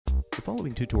The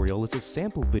following tutorial is a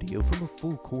sample video from a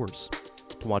full course.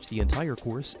 To watch the entire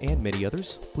course and many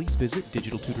others, please visit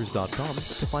Digital-Tutors.com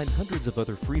to find hundreds of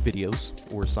other free videos,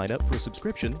 or sign up for a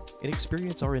subscription and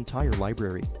experience our entire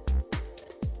library.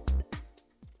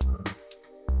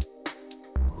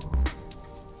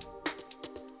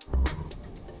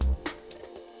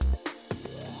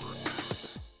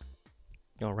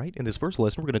 Alright, in this first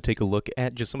lesson we're going to take a look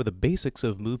at just some of the basics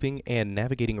of moving and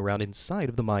navigating around inside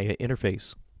of the Maya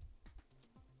interface.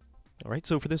 Alright,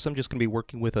 so for this I'm just going to be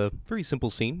working with a very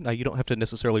simple scene. Now you don't have to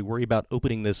necessarily worry about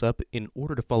opening this up in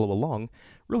order to follow along.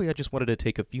 Really, I just wanted to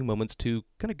take a few moments to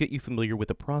kind of get you familiar with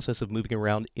the process of moving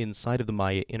around inside of the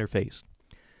Maya interface.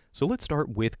 So let's start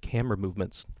with camera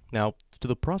movements. Now,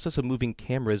 the process of moving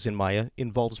cameras in Maya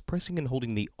involves pressing and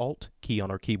holding the Alt key on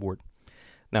our keyboard.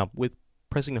 Now, with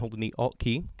pressing and holding the Alt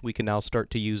key, we can now start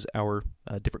to use our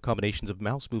different combinations of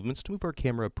mouse movements to move our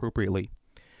camera appropriately.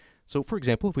 So for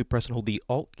example, if we press and hold the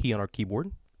Alt key on our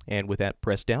keyboard, and with that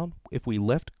pressed down, if we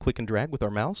left click and drag with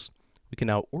our mouse, we can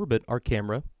now orbit our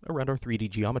camera around our 3D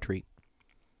geometry.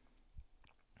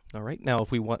 Alright, now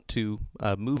if we want to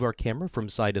move our camera from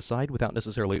side to side without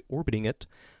necessarily orbiting it,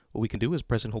 what we can do is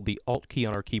press and hold the Alt key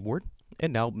on our keyboard,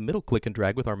 and now middle click and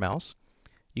drag with our mouse.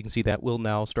 You can see that we'll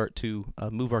now start to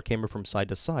move our camera from side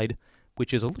to side,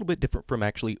 which is a little bit different from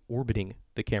actually orbiting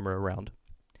the camera around.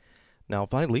 Now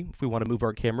finally, if we want to move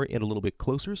our camera in a little bit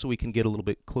closer so we can get a little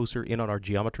bit closer in on our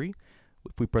geometry,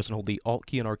 if we press and hold the Alt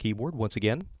key on our keyboard once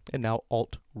again, and now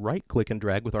Alt right click and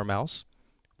drag with our mouse,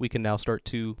 we can now start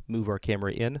to move our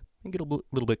camera in and get a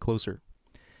little bit closer.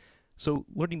 So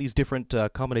learning these different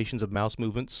combinations of mouse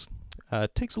movements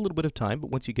takes a little bit of time, but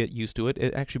once you get used to it,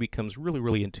 it actually becomes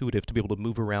really intuitive to be able to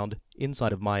move around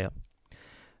inside of Maya.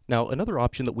 Now, another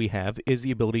option that we have is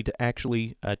the ability to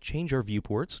actually change our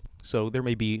viewports. So there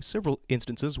may be several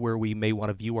instances where we may want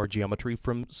to view our geometry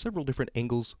from several different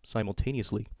angles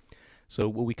simultaneously. So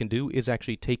what we can do is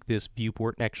actually take this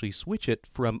viewport and actually switch it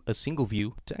from a single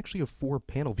view to actually a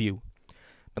 4-panel view.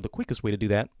 Now the quickest way to do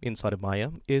that inside of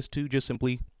Maya is to just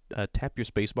simply tap your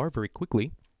spacebar very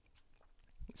quickly.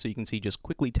 So you can see just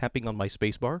quickly tapping on my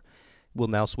spacebar will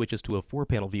now switch us to a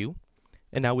 4-panel view.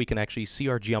 And now we can actually see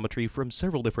our geometry from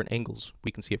several different angles.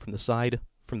 We can see it from the side,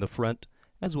 from the front,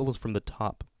 as well as from the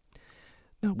top.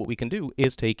 Now what we can do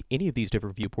is take any of these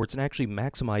different viewports and actually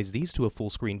maximize these to a full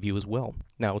screen view as well.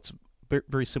 Now it's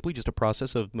very simply just a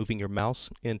process of moving your mouse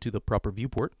into the proper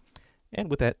viewport. And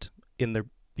with that in the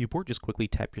viewport, just quickly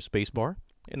tap your spacebar,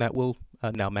 and that will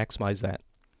now maximize that.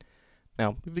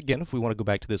 Now, again, if we want to go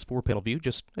back to this 4-panel view,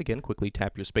 just again quickly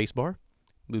tap your spacebar,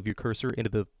 move your cursor into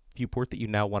the viewport that you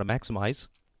now want to maximize,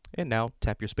 and now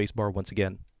tap your spacebar once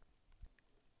again.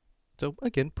 So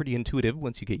again, pretty intuitive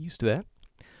once you get used to that.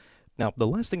 Now, the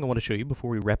last thing I want to show you before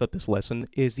we wrap up this lesson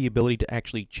is the ability to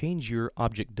actually change your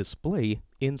object display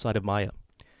inside of Maya.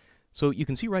 So you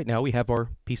can see right now we have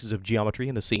our pieces of geometry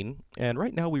in the scene, and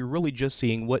right now we're really just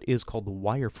seeing what is called the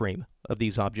wireframe of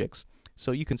these objects.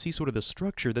 So you can see sort of the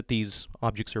structure that these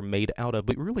objects are made out of,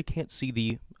 but we really can't see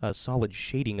the solid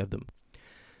shading of them.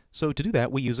 So to do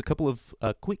that, we use a couple of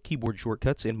quick keyboard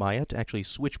shortcuts in Maya to actually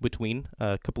switch between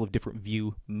a couple of different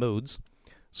view modes.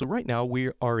 So right now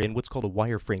we are in what's called a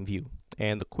wireframe view,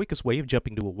 and the quickest way of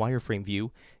jumping to a wireframe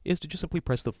view is to just simply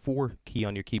press the 4 key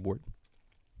on your keyboard.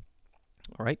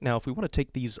 Alright, now if we want to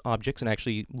take these objects and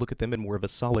actually look at them in more of a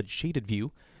solid shaded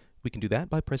view, we can do that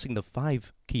by pressing the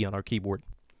 5 key on our keyboard.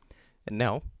 And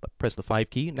now, press the 5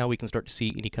 key, now we can start to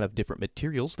see any kind of different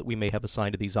materials that we may have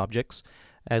assigned to these objects,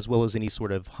 as well as any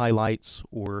sort of highlights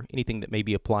or anything that may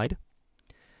be applied.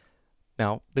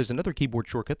 Now, there's another keyboard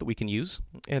shortcut that we can use,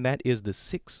 and that is the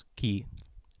 6 key.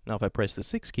 Now if I press the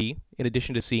 6 key, in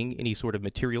addition to seeing any sort of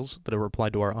materials that are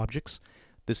applied to our objects,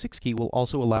 the 6 key will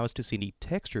also allow us to see any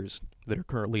textures that are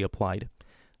currently applied.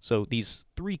 So these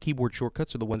 3 keyboard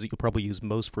shortcuts are the ones that you'll probably use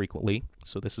most frequently.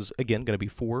 So this is, again, going to be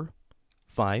 4,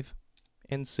 5,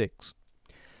 and 6.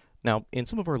 Now, in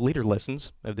some of our later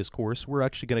lessons of this course, we're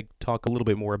actually going to talk a little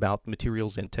bit more about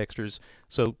materials and textures,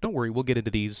 so don't worry, we'll get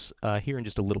into these here in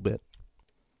just a little bit.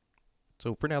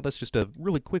 So for now, that's just a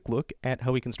really quick look at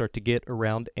how we can start to get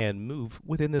around and move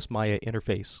within this Maya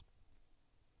interface.